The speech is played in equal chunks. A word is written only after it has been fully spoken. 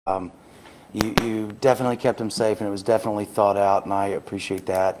You definitely kept them safe, and it was definitely thought out, and I appreciate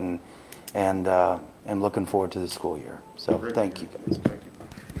that, and am looking forward to the school year. So thank you guys. Thank you.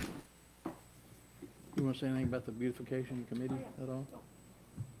 You want to say anything about the beautification committee at all?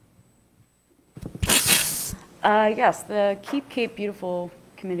 Yes, the Keep Cape Beautiful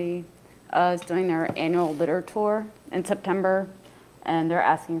Committee is doing their annual litter tour in September, and they're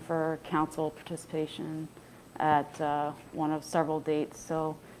asking for council participation at one of several dates.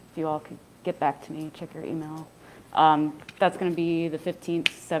 So if you all could get back to me, check your email. That's going to be the 15th,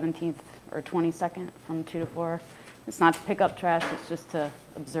 17th, or 22nd from 2 to 4. It's not to pick up trash, it's just to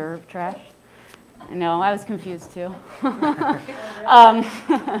observe trash. I know, I was confused too.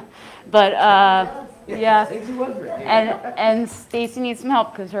 But yeah, and Stacy needs some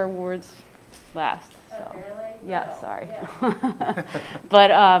help because her award's last. So yeah, sorry. But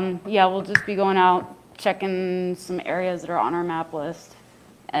yeah, we'll just be going out, checking some areas that are on our map list,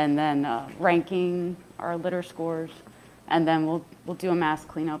 and then ranking our litter scores, and then we'll do a mass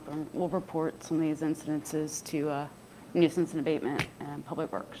cleanup, and we'll report some of these incidences to nuisance and abatement and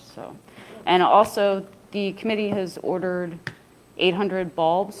public works. So, and also the committee has ordered 800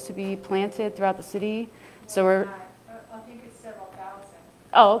 bulbs to be planted throughout the city. So we're. I think it's several thousand.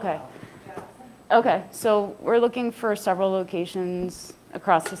 Oh, okay. Okay, so we're looking for several locations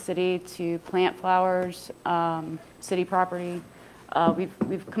across the city to plant flowers, city property.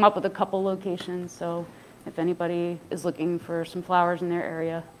 We've come up with a couple locations, so if anybody is looking for some flowers in their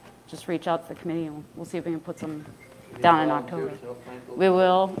area, just reach out to the committee and we'll see if we can put some down in October. We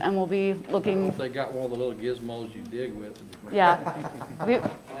will, and we'll be looking. If they got one of the little gizmos you dig with. Yeah.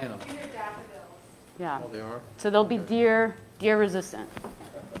 Plant them. Yeah. Oh, they are? So they'll be deer resistant.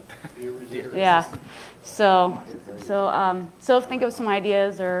 Yeah. So think of some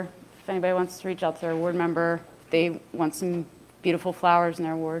ideas, or if anybody wants to reach out to their ward member, they want some beautiful flowers in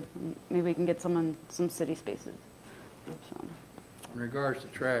their ward, maybe we can get some in some city spaces. So. In regards to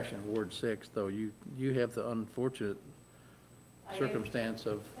trash in Ward 6, though, you have the unfortunate circumstance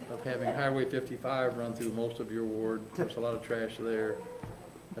of having Highway 55 run through most of your ward. There's a lot of trash there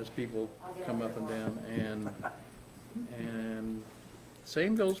as people come up and down, and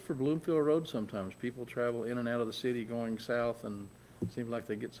same goes for Bloomfield Road sometimes. People travel in and out of the city going south, and it seems like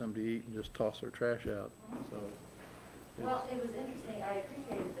they get something to eat and just toss their trash out. So. Well, it was interesting. I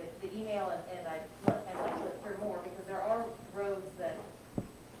appreciated the email, and I'd like to hear more, because there are roads that,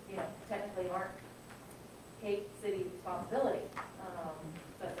 you know, technically aren't Cape City responsibility,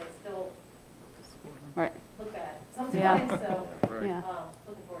 but they still right. look bad sometimes. Yeah. So, Right. Yeah.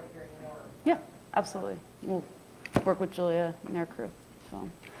 Looking forward to hearing more. Yeah, absolutely. We'll work with Julia and their crew. So,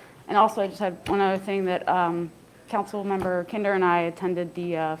 and also, I just had one other thing that Council Member Kinder and I attended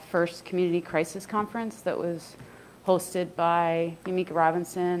the first Community Crisis Conference that was hosted by Yamika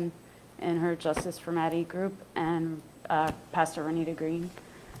Robinson and her Justice for Maddie group and Pastor Renita Green.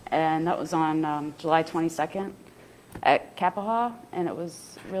 And that was on July 22nd at Kappaha, and it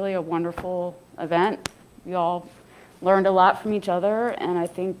was really a wonderful event. We all learned a lot from each other, and I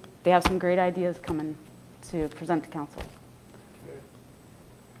think they have some great ideas coming to present to council.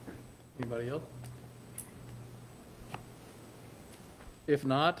 Anybody else? If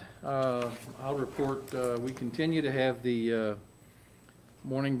not, I'll report we continue to have the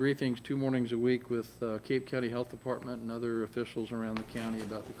morning briefings 2 mornings a week with Cape County Health Department and other officials around the county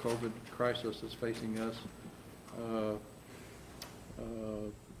about the COVID crisis that's facing us.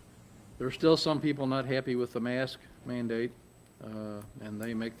 There's still some people not happy with the mask mandate, and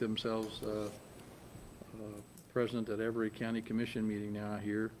they make themselves present at every county commission meeting now, I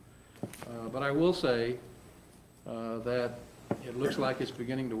hear. But I will say that it looks like it's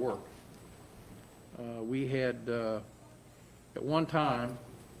beginning to work. We had, at one time,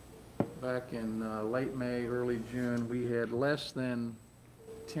 back in late May, early June, we had less than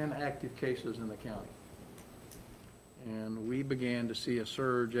 10 active cases in the county. And we began to see a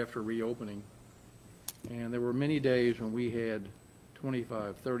surge after reopening. And there were many days when we had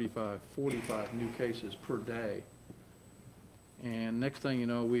 25, 35, 45 new cases per day. And next thing you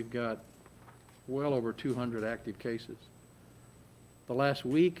know, we've got well over 200 active cases. The last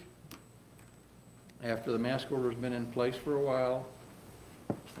week, after the mask order has been in place for a while,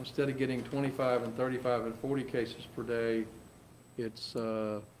 instead of getting 25 and 35 and 40 cases per day, it's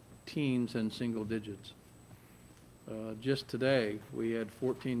teens and single digits. Just today, we had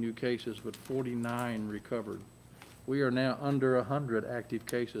 14 new cases, but 49 recovered. We are now under 100 active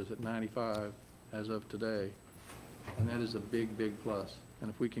cases at 95 as of today, and that is a big, big plus. And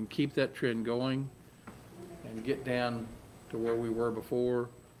if we can keep that trend going and get down to where we were before,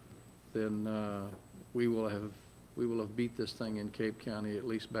 then we will have we will have beat this thing in Cape County, at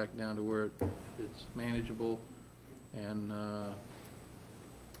least back down to where it's manageable, and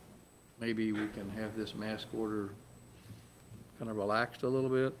maybe we can have this mask order kind of relaxed a little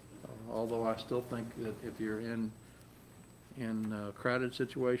bit, although I still think that if you're in crowded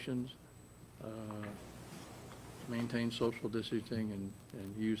situations, maintain social distancing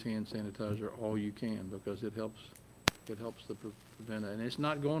and use hand sanitizer all you can, because it helps to prevent it. And it's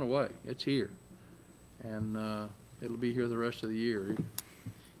not going away. It's here. And it'll be here the rest of the year.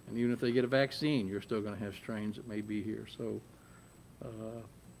 And even if they get a vaccine, you're still going to have strains that may be here. So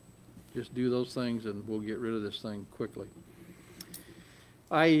just do those things and we'll get rid of this thing quickly.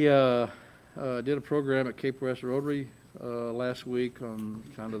 I did a program at Cape West Rotary last week on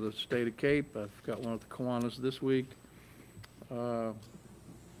kind of the state of Cape. I've got one at the Kiwanis this week. I'd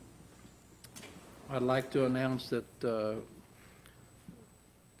like to announce that the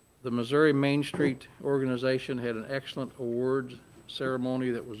Missouri Main Street organization had an excellent awards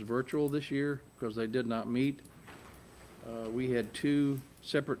ceremony that was virtual this year because they did not meet. We had 2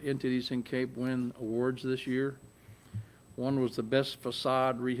 separate entities in Cape win awards this year. One was the best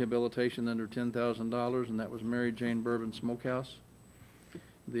facade rehabilitation under $10,000, and that was Mary Jane Bourbon Smokehouse.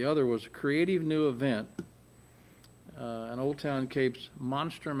 The other was a creative new event, and Old Town Cape's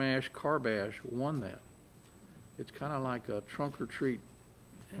Monster Mash Car Bash won that. It's kind of like a trunk or treat,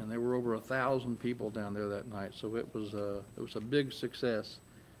 and there were over 1,000 people down there that night, so it was a big success,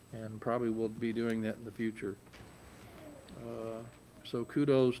 and probably will be doing that in the future. So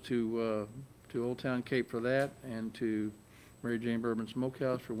kudos to Old Town Cape for that, and to Mary Jane Bourbon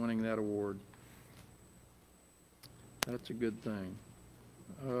Smokehouse for winning that award. That's a good thing.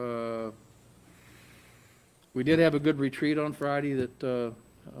 We did have a good retreat on Friday that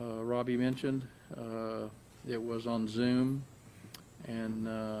Robbie mentioned. It was on Zoom, and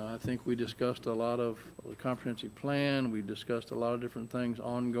I think we discussed a lot of the comprehensive plan. We discussed a lot of different things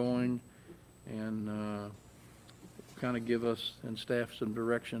ongoing, and kind of give us and staff some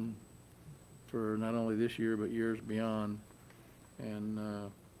direction for not only this year but years beyond. And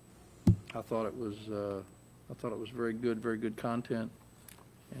I thought it was very good content,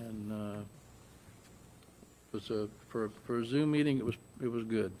 and it was for a Zoom meeting. It was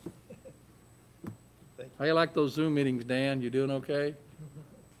good. How you like those Zoom meetings, Dan? You doing okay?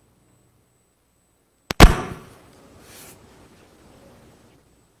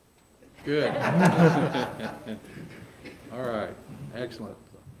 Good. All right, excellent.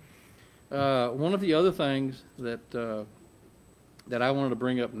 One of the other things that I wanted to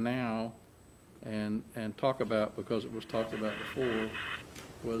bring up now and talk about, because it was talked about before,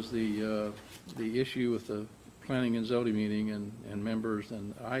 was the issue with the planning and zoning meeting and members.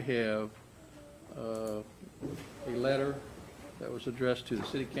 And I have a letter that was addressed to the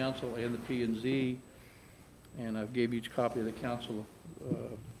City Council and the P&Z, and I've gave each copy of the council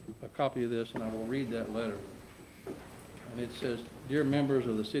a copy of this, and I will read that letter. And it says, "Dear members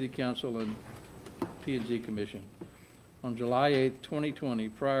of the City Council and P&Z Commission, on July 8, 2020,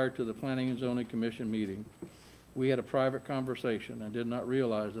 prior to the Planning and Zoning Commission meeting, we had a private conversation and did not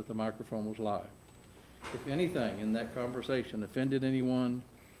realize that the microphone was live. If anything in that conversation offended anyone,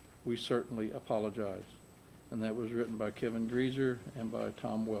 we certainly apologize." And that was written by Kevin Greaser and by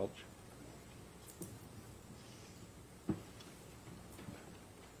Tom Welch.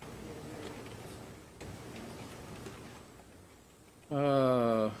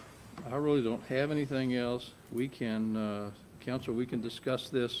 I really don't have anything else. We can, Council, we can discuss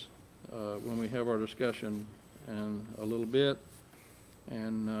this when we have our discussion in a little bit,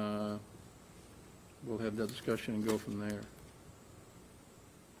 and we'll have that discussion and go from there.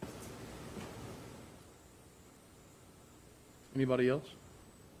 Anybody else?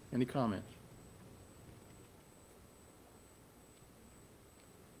 Any comments?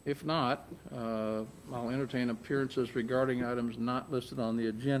 If not, I'll entertain appearances regarding items not listed on the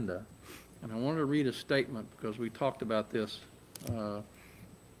agenda. And I want to read a statement because we talked about this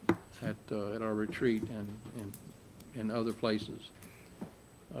at our retreat and in other places.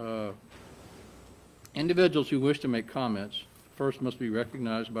 Individuals who wish to make comments first must be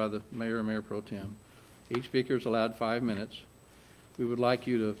recognized by the mayor or mayor pro tem. Each speaker is allowed 5 minutes. We would like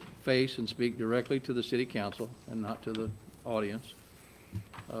you to face and speak directly to the city council and not to the audience.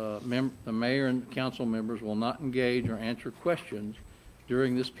 The mayor and council members will not engage or answer questions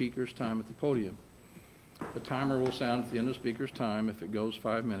during the speaker's time at the podium. The timer will sound at the end of the speaker's time if it goes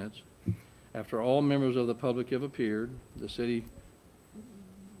 5 minutes. After all members of the public have appeared, the city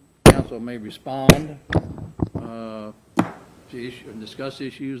council may respond to issue and discuss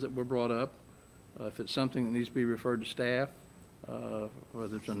issues that were brought up. If it's something that needs to be referred to staff,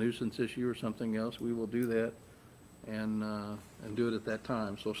 whether it's a nuisance issue or something else, we will do that and do it at that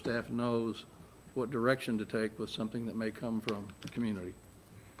time, so staff knows what direction to take with something that may come from the community.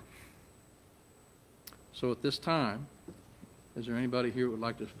 So at this time, is there anybody here who would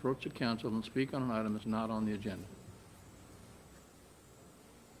like to approach the council and speak on an item that's not on the agenda?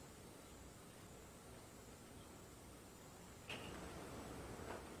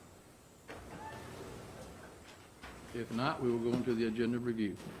 If not, we will go into the agenda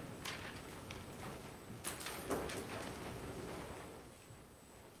review.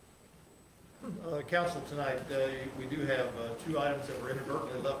 Council, tonight, we do have two items that were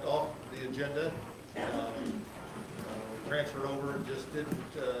inadvertently left off the agenda. Transferred over and just didn't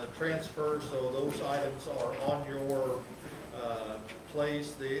transfer, so those items are on your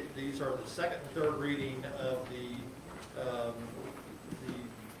place. These are the second and third reading of the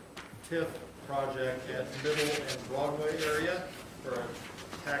TIF project at Middle and Broadway area for a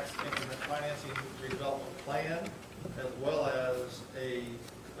tax increment financing redevelopment plan, as well as the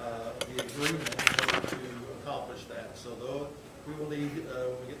agreement to accomplish that. So though we will need,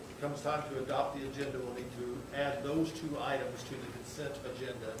 when it comes time to adopt the agenda, we'll need to add those two items to the consent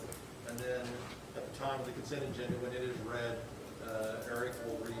agenda. And then at the time of the consent agenda, when it is read, Eric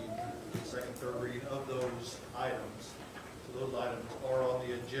will read the second, third reading of those items. So those items are on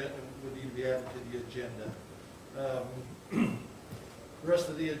the agenda, would need to be added to the agenda. The rest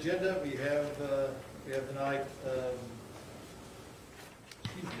of the agenda, we have tonight,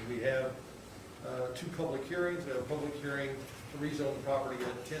 we have two public hearings. We have a public hearing to rezone the property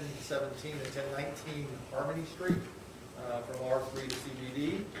at 1017 and 1019 Harmony Street from R3 to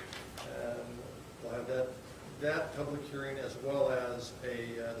CBD. We'll have that public hearing as well as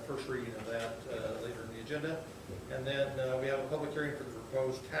the first reading of that later in the agenda. And then we have a public hearing for the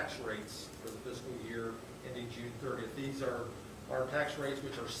proposed tax rates for the fiscal year ending June 30th. These are our tax rates,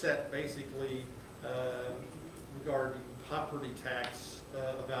 which are set basically regarding property tax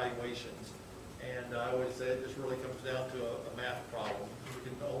evaluations. And I always say this really comes down to a math problem. We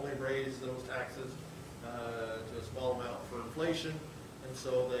can only raise those taxes to a small amount for inflation, and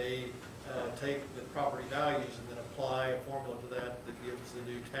so they take the property values and then apply a formula to that gives the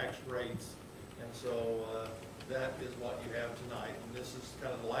new tax rates. And so that is what you have tonight. And this is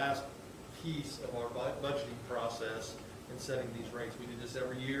kind of the last piece of our budgeting process in setting these rates. We do this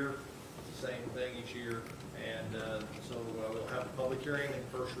every year. It's the same thing each year. And so we'll have a public hearing and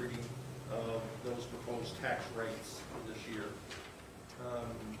first reading of those proposed tax rates for this year.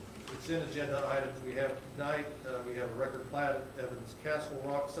 Consent agenda items we have tonight. We have a record plat at Evans Castle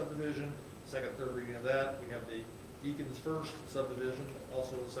Rock subdivision, second, third reading of that. We have the Deacons First subdivision,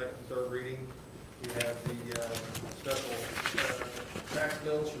 also the second and third reading. We have the special tax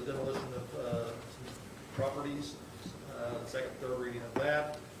bills for demolition of some properties, second, third reading of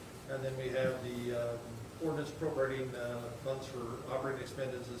that. And then we have the ordinance appropriating funds for operating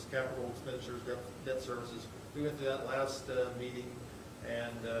expenses, capital expenditures, debt services. We went through that last meeting,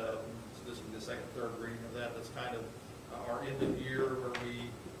 and so this will be the second, third reading of that. That's kind of our end of year where we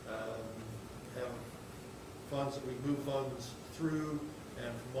have funds that we move funds through,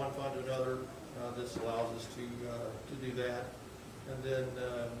 and from one fund to another. This allows us to do that, and then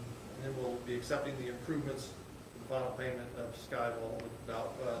we'll be accepting the improvements, the final payment of Skywall,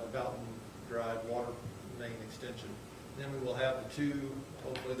 about the Boughton Drive water main extension. Then we will have the two,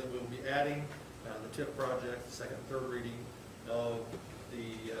 hopefully, that we'll be adding the TIF project, the second and third reading of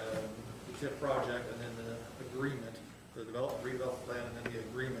the TIF project, and then the agreement, the redevelopment plan, and then the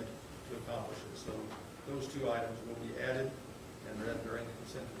agreement to accomplish it. So those two items will be added and read during the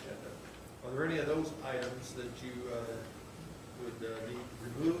consent agenda. Are there any of those items that you would need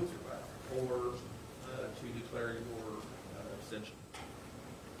removed or to declare your abstention?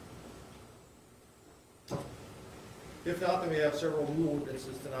 If not, then we have several new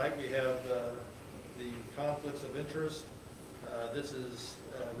ordinances tonight. We have the conflicts of interest. This is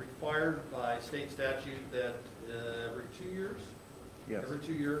required by state statute that every 2 years, Yes. every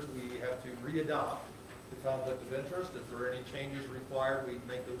 2 years we have to re-adopt the conflict of interest. If there are any changes required, we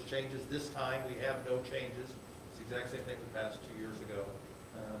make those changes. This time we have no changes. It's the exact same thing we passed 2 years ago,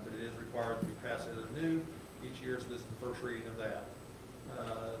 but it is required to be passed as new each year. So this is the first reading of that.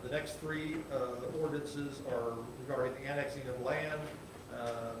 The next three ordinances are regarding the annexing of land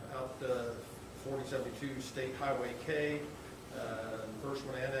out 4072 State Highway K. The first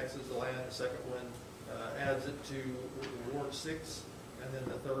one annexes the land, the second one adds it to Ward 6, and then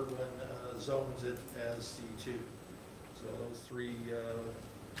the third one zones it as C2. So those three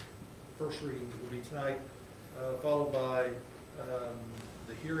first readings will be tonight, followed by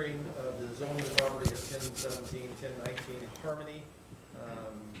the hearing of the zoning of property at 1017, 1019 in Harmony.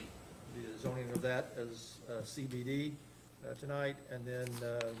 The zoning of that as CBD tonight. And then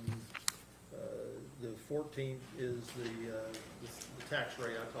the 14th is the tax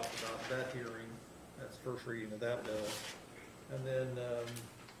rate I talked about, that hearing. That's first reading of that bill. And then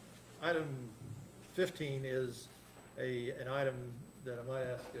item 15 is an item that I might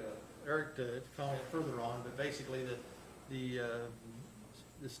ask Eric to comment further on, but basically that the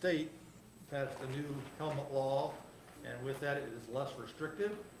state passed a new helmet law, and with that it is less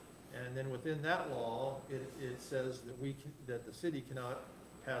restrictive. And then within that law, it says that that the city cannot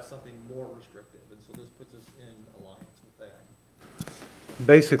pass something more restrictive, and so this puts us in alliance with that.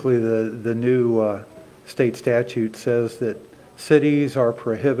 Basically, the new state statute says that cities are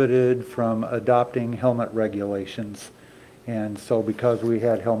prohibited from adopting helmet regulations. And so because we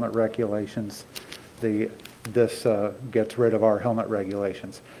had helmet regulations, this gets rid of our helmet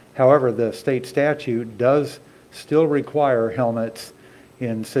regulations. However, the state statute does still require helmets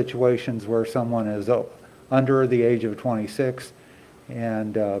in situations where someone is under the age of 26,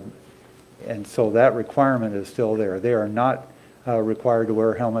 and so that requirement is still there. They are not required to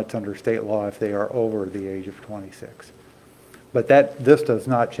wear helmets under state law if they are over the age of 26. But this does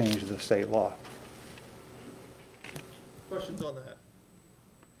not change the state law. Questions on that?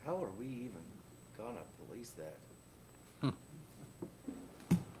 How are we even gonna police that? I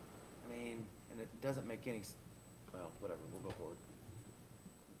mean, and it doesn't make any, well, whatever, we'll go forward.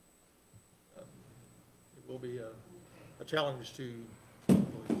 It will be a challenge to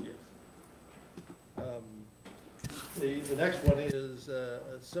police, yes. The next one is a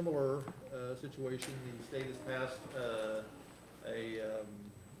similar situation. The state has passed a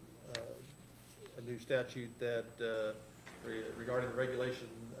new statute that regarding the regulation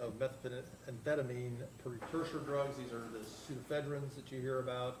of methamphetamine precursor drugs. These are the pseudoephedrines that you hear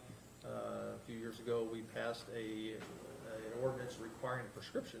about. A few years ago, we passed an ordinance requiring a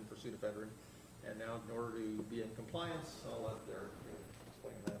prescription for pseudoephedrine, and now in order to be in compliance, I'll let Derek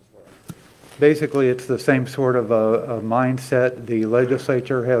explain that as well. Basically, it's the same sort of a mindset. The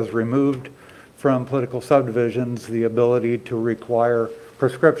legislature has removed from political subdivisions the ability to require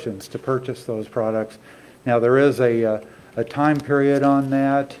prescriptions to purchase those products. Now, there is a time period on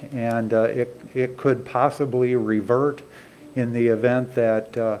that, and it could possibly revert in the event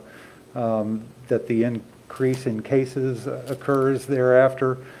that that the increase in cases occurs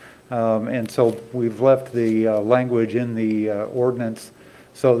thereafter. And so we've left the language in the ordinance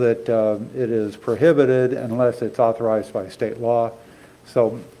so that it is prohibited unless it's authorized by state law.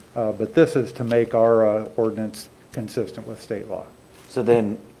 So, but this is to make our ordinance consistent with state law. So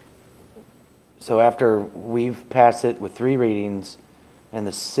then, so after we've passed it with 3 readings, and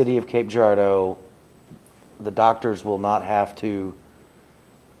the city of Cape Girardeau, the doctors will not have to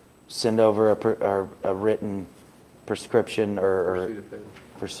send over a written prescription or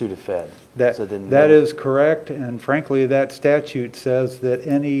for Sudafed. That is correct, and frankly, that statute says that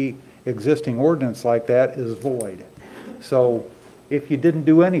any existing ordinance like that is void. So if you didn't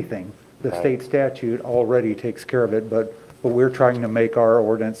do anything, the state statute already takes care of it, but we're trying to make our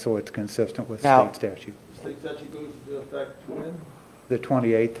ordinance so it's consistent with state statute. State statute goes into effect when? The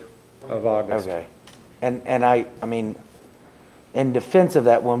 28th of August. Okay. And I mean, in defense of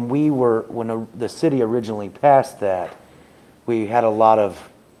that, when the city originally passed that, we had a lot of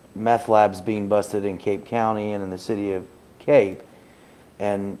meth labs being busted in Cape County and in the city of Cape.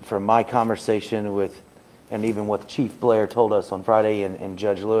 And from my conversation with, and even what Chief Blair told us on Friday and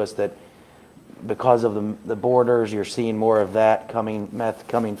Judge Lewis, that because of the borders, you're seeing more of that meth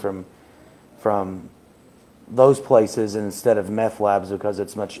coming from those places instead of meth labs because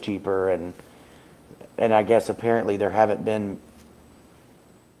it's much cheaper. And I guess apparently there haven't been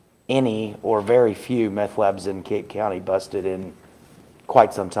any or very few meth labs in Cape County busted in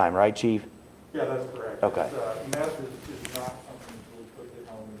quite some time, right, Chief? Yeah, that's correct. Okay. Meth is not something we put at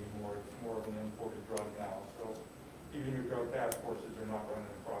home anymore. It's more of an imported drug now. So even your drug task forces are not running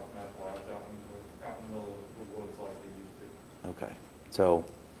across meth labs out in the middle of the woods like they used to. Okay. So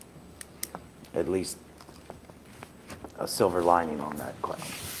at least a silver lining on that cloud,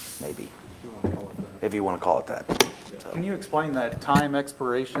 maybe, if you want to call it that. So. Can you explain that time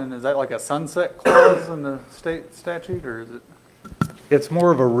expiration? Is that like a sunset clause in the state statute, or is it? It's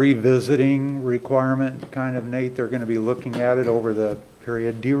more of a revisiting requirement, kind of, Nate. They're going to be looking at it over the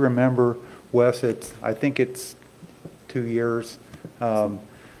period. Do you remember, Wes, I think it's 2 years. So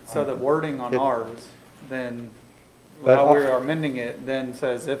the wording on ours, then, But how we are amending it, then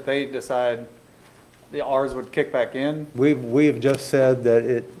says if they decide the ours would kick back in? We've just said that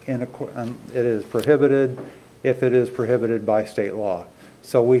it is prohibited if it is prohibited by state law.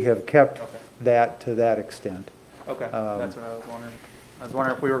 So we have kept that to that extent. Okay, that's what I was wondering. I was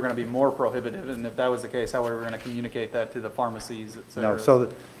wondering if we were going to be more prohibitive, and if that was the case, how we were going to communicate that to the pharmacies, et cetera. No,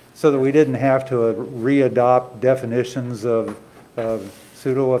 so that we didn't have to re-adopt definitions of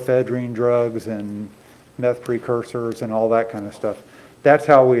pseudoephedrine drugs and meth precursors and all that kind of stuff. That's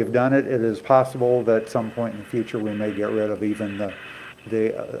how we have done it. It is possible that at some point in the future, we may get rid of even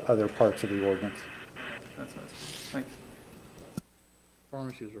the other parts of the ordinance. That's nice. Thanks.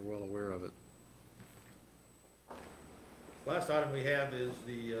 Pharmacies are well aware of it. Last item we have is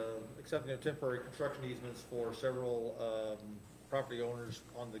the accepting of temporary construction easements for several property owners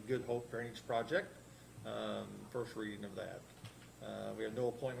on the Good Hope Drainage Project. First reading of that. We have no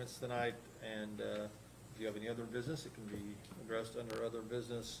appointments tonight, and if you have any other business, it can be addressed under other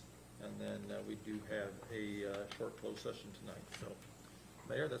business, and then we do have a short closed session tonight. So,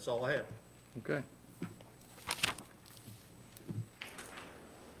 Mayor, that's all I have. Okay.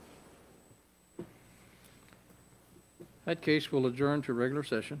 In that case, we'll adjourn to regular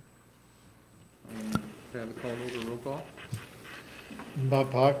session. Have a call over roll call.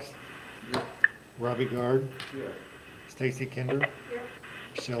 Bob Fox. Robbie Guard. Stacy Kinder.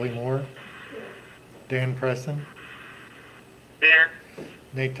 Shelley Moore. Dan Preston.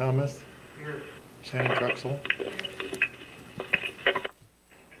 Nate Thomas. Shannon Truxell.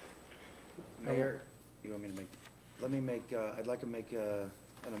 Mayor, you want me to make, I'd like to make an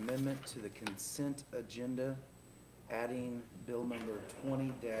amendment to the consent agenda, adding bill number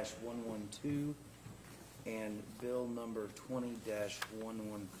 20-112 and bill number 20-113.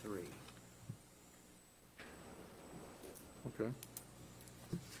 Okay.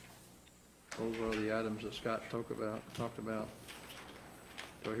 Those are the items that Scott talked about.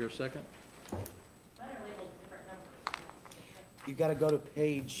 Do I hear a second? You gotta go to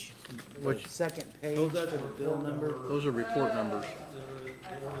page, the Which- second page for the bill number. Those are report numbers.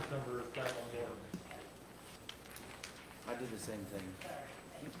 The ordinance number is back on the order. I did the same thing.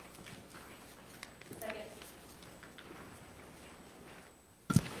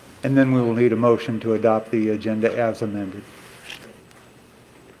 And then we will need a motion to adopt the agenda as amended.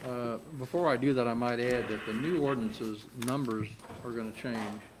 Before I do that, I might add that the new ordinances numbers are going to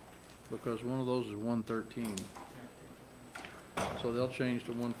change because one of those is 113. So they'll change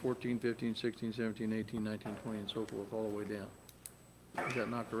to 114, 15, 16, 17, 18, 19, 20, and so forth, all the way down. Is that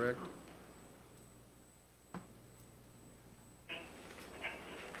not correct?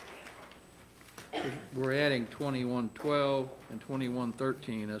 We're adding 2112 and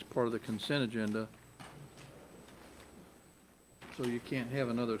 2113 as part of the consent agenda. So you can't have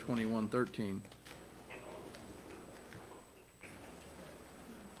another 2113.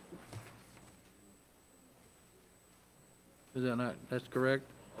 Is that not, that's correct?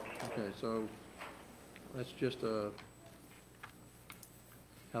 Okay, so that's just a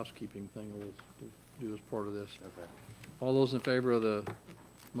housekeeping thing we'll do as part of this. Okay. All those in favor of the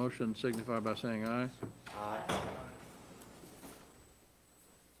motion signify by saying aye. Aye.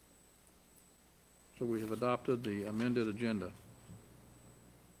 So we have adopted the amended agenda.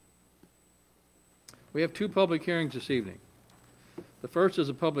 We have two public hearings this evening. The first is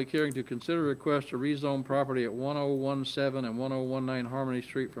a public hearing to consider a request to rezone property at 1017 and 1019 Harmony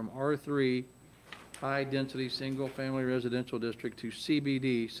Street from R3 High Density Single Family Residential District to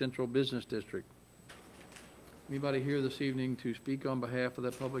CBD Central Business District. Anybody here this evening to speak on behalf of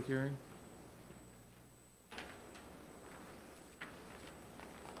that public hearing?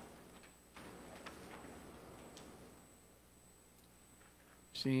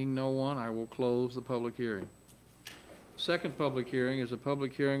 Seeing no one, I will close the public hearing. Second public hearing is a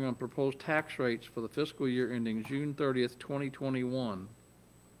public hearing on proposed tax rates for the fiscal year ending June 30th, 2021.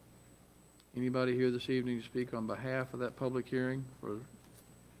 Anybody here this evening to speak on behalf of that public hearing for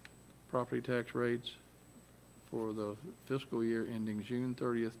property tax rates for the fiscal year ending June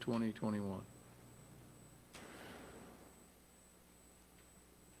 30th, 2021?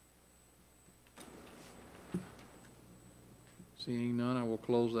 Seeing none, I will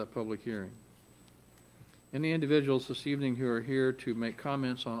close that public hearing. Any individuals this evening who are here to make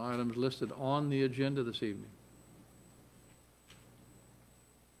comments on items listed on the agenda this evening?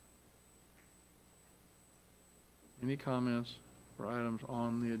 Any comments for items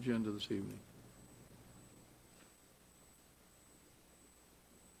on the agenda this evening?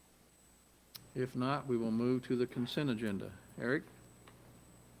 If not, we will move to the consent agenda. Eric?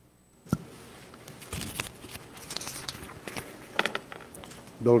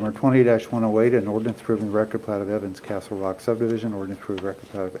 Bill number 20-108, an ordinance approving the record plat of Evans Castle Rock subdivision, ordinance approving the record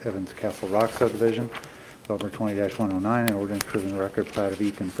plat of Evans Castle Rock subdivision. Bill number 20-109, an ordinance approving the record plat of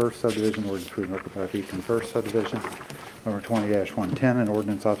Eaton First subdivision, ordinance approving the record plat of Eaton First subdivision. Number 20-110, an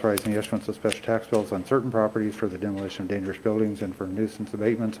ordinance authorizing the issuance of special tax bills on certain properties for the demolition of dangerous buildings and for nuisance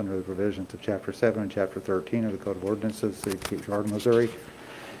abatements under the provisions of Chapter 7 and Chapter 13 of the Code of Ordinances, City of Cape Girardeau, Missouri.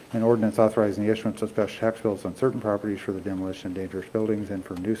 An ordinance authorizing the issuance of special tax bills on certain properties for the demolition of dangerous buildings and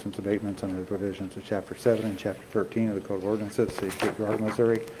for nuisance abatements under the provisions of Chapter 7 and Chapter 13 of the Code of Ordinances, City of Cape Girardeau,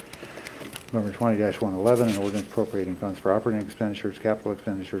 Missouri. Number 20-111, an ordinance appropriating funds for operating expenditures, capital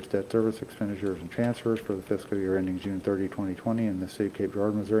expenditures, debt service expenditures, and transfers for the fiscal year ending June 30, 2020 in the City of Cape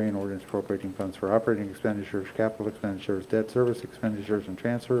Girardeau, Missouri. An ordinance appropriating funds for operating expenditures, capital expenditures, debt service expenditures, and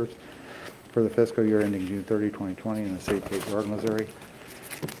transfers for the fiscal year ending June 30, 2020 in the City of Cape Girardeau, Missouri.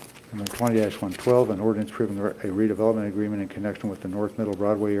 Number 20-112, an ordinance approving a redevelopment agreement in connection with the North Middle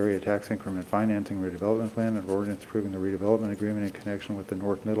Broadway Area Tax Increment Financing Redevelopment Plan. An ordinance approving the redevelopment agreement in connection with the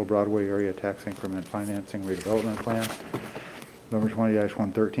North Middle Broadway Area Tax Increment Financing Redevelopment Plan. Number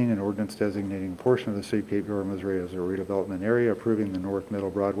 20-113, an ordinance designating a portion of the City of Cape Girardeau, Missouri as a redevelopment area, approving the North Middle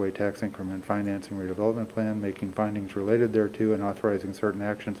Broadway Tax Increment Financing Redevelopment Plan, making findings related thereto, and authorizing certain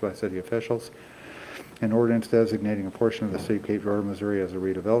actions by city officials. An ordinance designating a portion of the City of Cape Girardeau, Missouri as a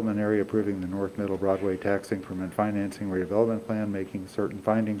redevelopment area, approving the North Middle Broadway Tax Increment Financing Redevelopment Plan, making certain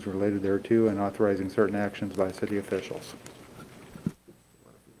findings related thereto, and authorizing certain actions by city officials.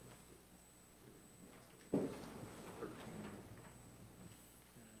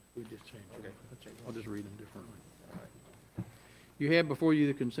 We just changed it. That's it. I'll just read them differently. You have before you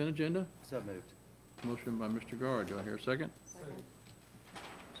the consent agenda. So moved. Motion by Mr. Guard. Do I hear a second?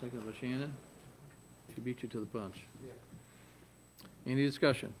 Second by Shannon. She beat you to the punch. Any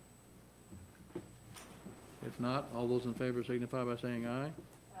discussion? If not, all those in favor signify by saying aye.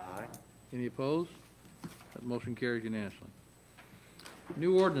 Aye. Any opposed? That motion carries unanimously.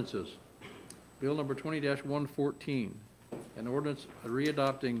 New ordinances. Bill number 20-114, an ordinance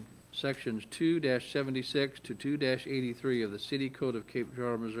readopting sections 2-76 to 2-83 of the City Code of Cape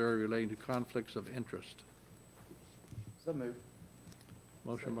Girardeau, Missouri relating to conflicts of interest. So moved.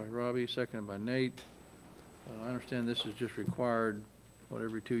 Motion by Robbie, seconded by Nate. I understand this is just required, what,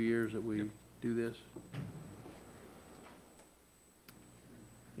 every 2 years that we do this?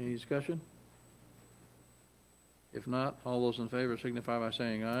 Any discussion? If not, all those in favor signify by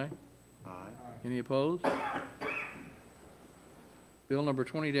saying aye. Aye. Any opposed? Bill number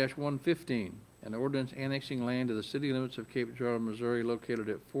 20-115, an ordinance annexing land to the city limits of Cape Girardeau, Missouri, located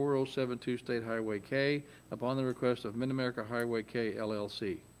at 4072 State Highway K, upon the request of Mid-America Highway K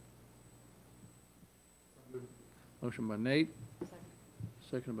LLC. Motion by Nate.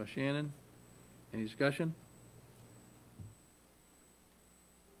 Seconded by Shannon. Any discussion?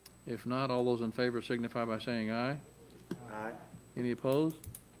 If not, all those in favor signify by saying aye. Aye. Any opposed?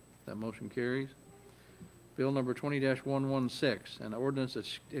 That motion carries. Bill number 20-116, an ordinance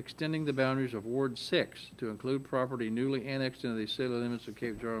extending the boundaries of Ward 6 to include property newly annexed into the city limits of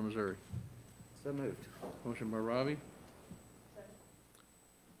Cape Girardeau, Missouri. So moved. Motion by Robbie.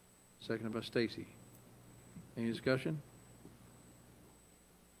 Seconded by Stacy. Any discussion?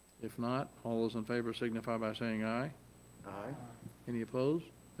 If not, all those in favor signify by saying aye. Aye. Any opposed?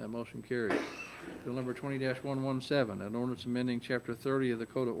 That motion carries. Bill number 20-117, an ordinance amending Chapter 30 of the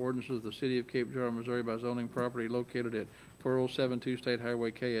Code of Ordinances of the City of Cape Girardeau, Missouri by zoning property located at 4072 State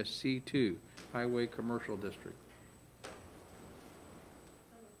Highway K as C2, Highway Commercial District.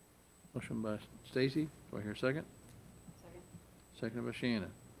 Motion by Stacy. Do I hear a second? Second. Seconded by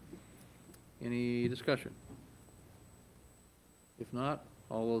Shannon. Any discussion? If not,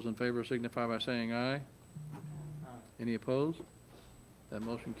 all those in favor signify by saying aye. Any opposed? That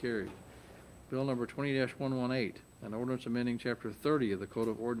motion carries. Bill number 20-118, an ordinance amending Chapter 30 of the Code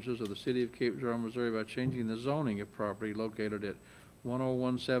of Ordinances of the City of Cape Girardeau, Missouri by changing the zoning of property located at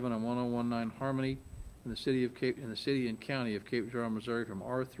 1017 and 1019 Harmony in the city and county of Cape Girardeau, Missouri from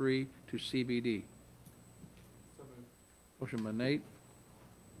R3 to CBD. Motion by Nate.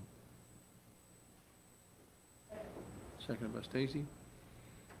 Seconded by Stacy.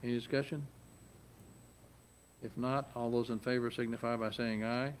 Any discussion? If not, all those in favor signify by saying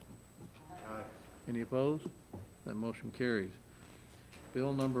aye. Aye. Any opposed? That motion carries.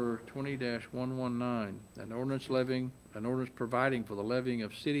 Bill number 20-119, an ordinance providing for the levying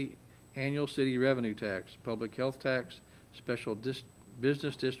of annual city revenue tax, public health tax, special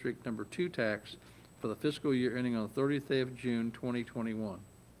business district number 2 tax for the fiscal year ending on the 30th day of June 2021.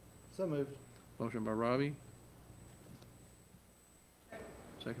 So moved. Motion by Robbie.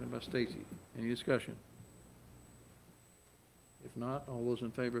 Seconded by Stacy. Any discussion? If not, all those in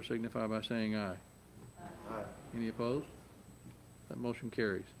favor signify by saying aye. Aye. Any opposed? That motion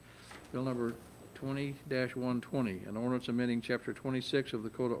carries. Bill number 20-120, an ordinance amending Chapter 26 of the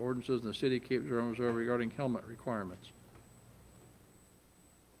Code of Ordinances in the City of Cape Girardeau, Missouri regarding helmet requirements.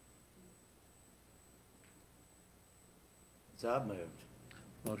 So I've moved.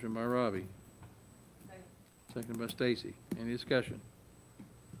 Motion by Robbie. Second by Stacy. Any discussion?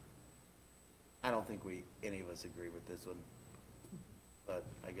 I don't think any of us agree with this one, but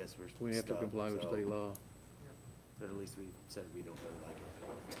I guess we're We have to stuck, comply with so- state law. But at least we said we don't really like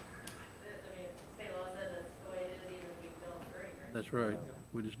it. I mean, state law says it's the way it is, even if we don't agree, right? That's right.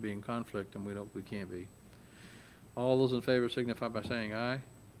 We're just being conflict, and we can't be. All those in favor signify by saying aye.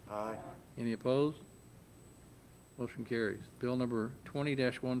 Aye. Any opposed? Motion carries. Bill number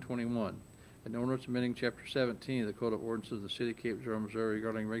 20-121, an ordinance amending Chapter 17 of the Code of Ordinances of the City of Cape Girardeau, Missouri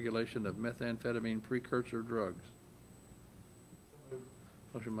regarding regulation of methamphetamine precursor drugs.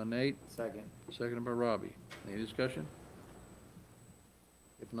 Motion by Nate, Second. seconded by Robbie. Any discussion?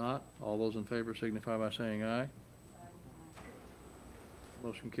 If not, all those in favor signify by saying aye.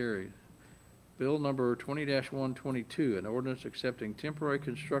 Motion carried. Bill number 20-122, an ordinance accepting temporary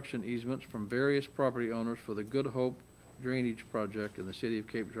construction easements from various property owners for the Good Hope Drainage Project in the City of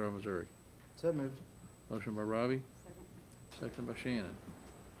Cape Girardeau, Missouri. So moved. Motion by Robbie, second by Shannon.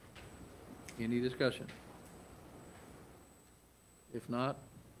 Any discussion? If not,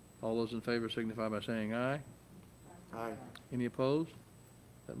 all those in favor signify by saying aye. Aye. Any opposed?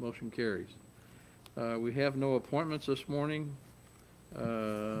 That motion carries. We have no appointments this morning.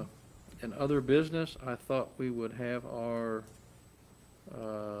 In other business, I thought we would have our,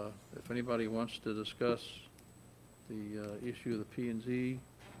 if anybody wants to discuss the issue of the P&Z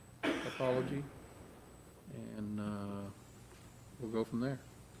apology, and we'll go from there.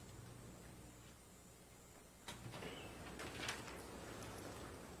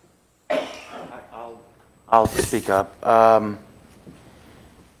 I'll speak up. I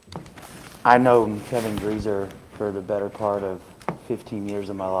know Kevin Greaser for the better part of 15 years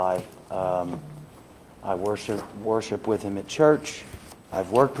of my life. I worship with him at church.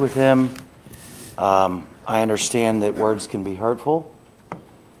 I've worked with him. I understand that words can be hurtful.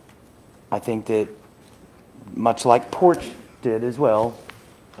 I think that much like Porch did as well,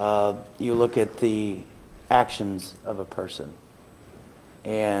 you look at the actions of a person.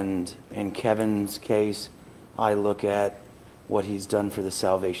 And in Kevin's case, I look at what he's done for the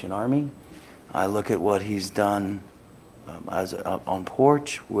Salvation Army. I look at what he's done on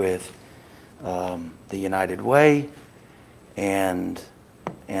Porch with the United Way, and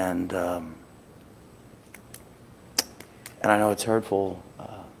I know it's hurtful,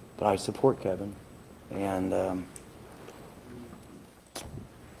 but I support Kevin, and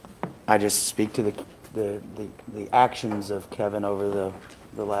I just speak to the actions of Kevin over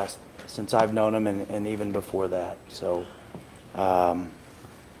the last, since I've known him, and even before that. So I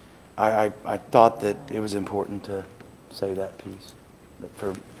thought that it was important to say that piece.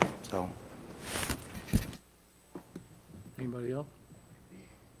 Anybody else?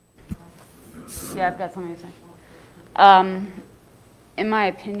 Yeah, I've got something to say. In my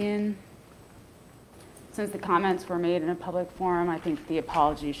opinion, since the comments were made in a public forum, I think the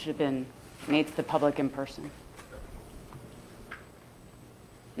apology should have been made to the public in person,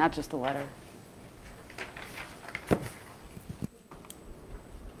 not just a letter.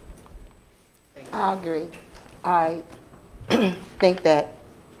 I agree. I think that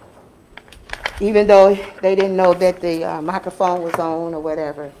even though they didn't know that the microphone was on or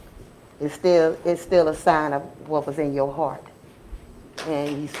whatever, it's still a sign of what was in your heart.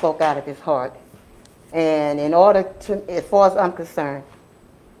 And he spoke out of his heart. And in order to, as far as I'm concerned,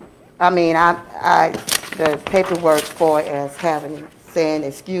 I mean, the paperwork for as saying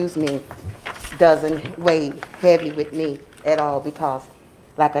excuse me doesn't weigh heavy with me at all, because,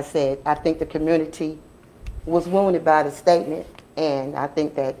 like I said, I think the community was wounded by the statement, and I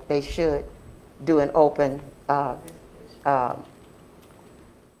think that they should do an open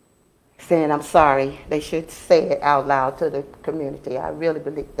saying I'm sorry. They should say it out loud to the community. I really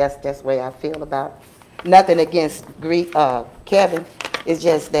believe that's the way I feel about it. Nothing against Kevin. It's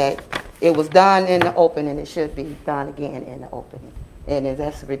just that it was done in the open, and it should be done again in the open. And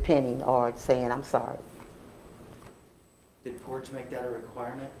that's repenting or saying I'm sorry. Did Porch make that a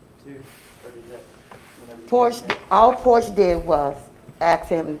requirement too, or did that? All Porch did was ask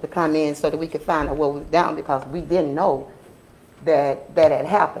him to come in so that we could find out what was down, because we didn't know that had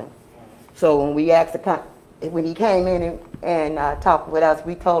happened. So when we asked when he came in and talked with us,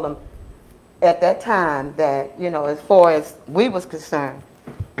 we told him at that time that, you know, as far as we was concerned,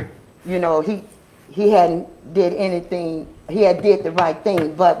 you know, he hadn't did anything, he had did the right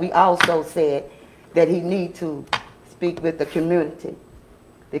thing, but we also said that he need to speak with the community,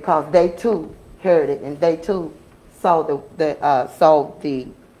 because they too heard it, and they too saw the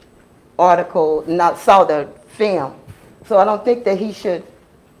article, saw the film. So I don't think that he should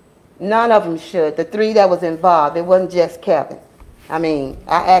None of them should. The three that was involved, it wasn't just Kevin. I mean,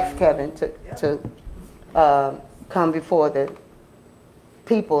 I asked Kevin to come before the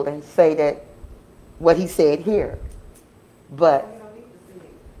people and say that what he said here. But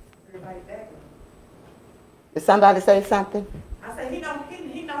did somebody say something? I said, he know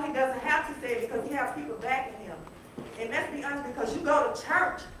he doesn't have to say it because he has people backing him. And let's be honest, because you go to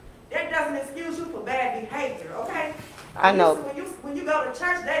church, that doesn't excuse you for bad behavior, okay? I know. When you go to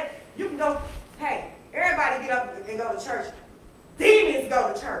church, you can go, hey, everybody get up and go to church. Demons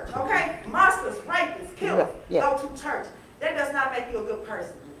go to church, okay? Monsters, rapists, killers go to church. That does not make you a good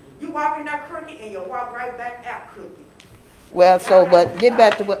person. You walk in there crooked and you walk right back out crooked. Well, so, but get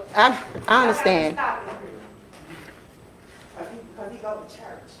back to what, I understand. Because he go to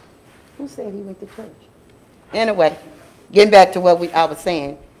church. Who said he went to church? Anyway, getting back to what I was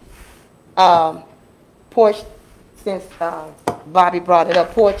saying. Porch, since Bobby brought it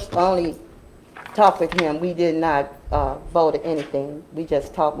up, Porch only talked with him. We did not vote or anything. We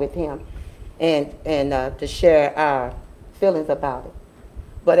just talked with him and to share our feelings about it.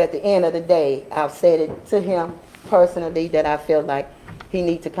 But at the end of the day, I've said it to him personally that I feel like he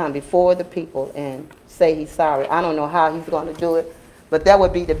needs to come before the people and say he's sorry. I don't know how he's going to do it, but that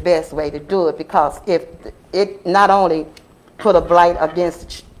would be the best way to do it, because if it not only put a blight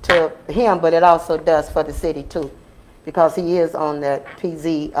against to him, but it also does for the city too, because he is on that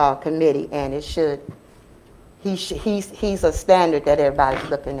PZ committee, and it should. He's a standard that everybody's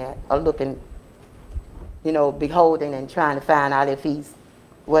looking at, or looking, you know, beholding and trying to find out if he's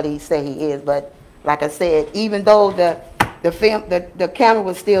what he say he is. But like I said, even though the camera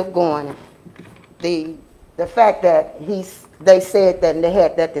was still going, the fact that they said that and they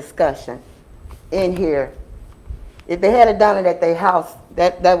had that discussion in here, if they had done it at their house,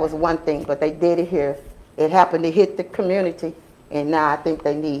 that was one thing, but they did it here. It happened to hit the community, and now I think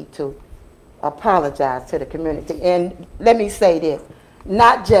they need to apologize to the community. And let me say this,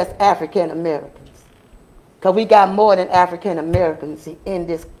 not just African Americans, because we got more than African Americans in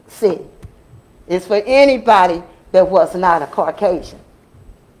this city. It's for anybody that was not a Caucasian.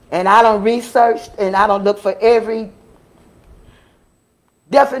 And I don't research and I don't look for every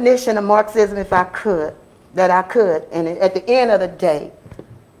definition of Marxism if I could, that I could. And at the end of the day,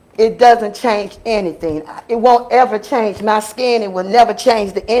 it doesn't change anything. It won't ever change my skin. It will never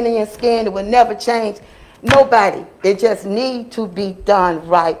change the Indian skin. It will never change nobody. It just needs to be done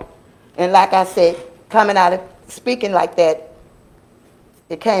right. And like I said, coming out of speaking like that,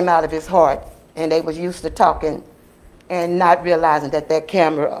 it came out of his heart. And they was used to talking and not realizing that that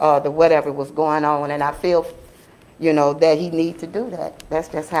camera or the whatever was going on. And I feel, you know, that he needs to do that. That's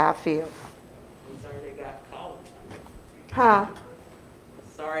just how I feel. I'm sorry they got caught. Huh?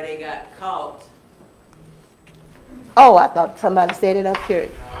 Sorry they got caught. Oh, I thought somebody said it up here.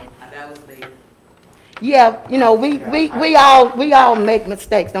 That was the. Yeah, you know, we all make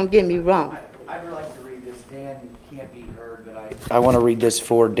mistakes. Don't get me wrong. I'd like to read this. Dan can't be heard, but I want to read this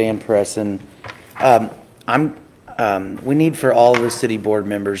for Dan Presson. We need for all of the city board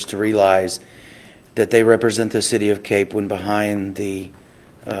members to realize that they represent the city of Cape when behind the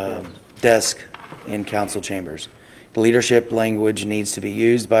desk in council chambers. Leadership language needs to be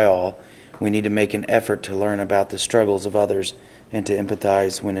used by all. We need to make an effort to learn about the struggles of others and to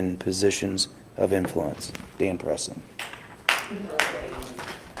empathize when in positions of influence. Dan Presson.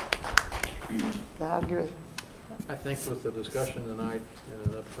 I agree. I think with the discussion tonight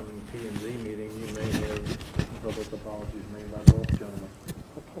in an upcoming P&Z meeting, you may have public apologies made by both gentlemen.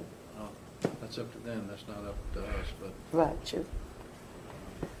 That's up to them, that's not up to us, but. Right, true.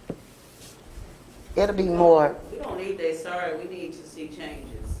 It'll be more. We don't need their sorry, we need to see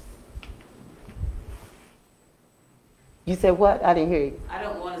changes. You said what? I didn't hear you. I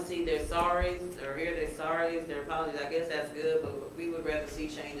don't want to see their sorries or hear their sorries, their apologies. I guess that's good, but we would rather see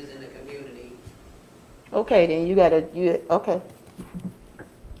changes in the community. Okay, then okay.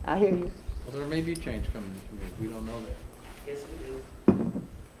 I hear you. Well, there may be change coming in the community, we don't know that. Yes, we do.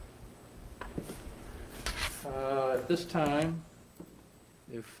 At this time,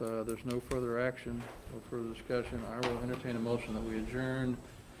 if there's no further action, no further discussion, I will entertain a motion that we adjourn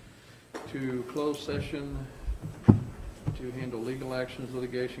to closed session to handle legal actions,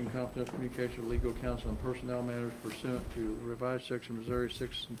 litigation, confidential communication, legal counsel, and personnel matters pursuant to revised section Missouri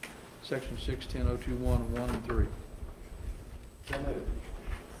 6, section 610.021, 1 and 3. So moved.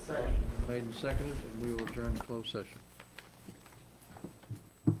 Second. Made and seconded, and we will adjourn to closed session.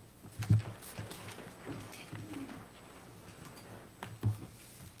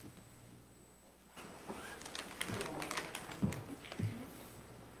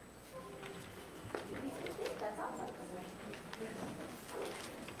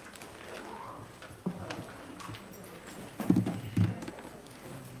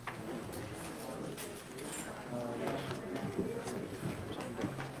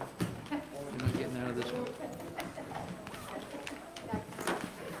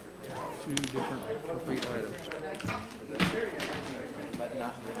 two different complete items.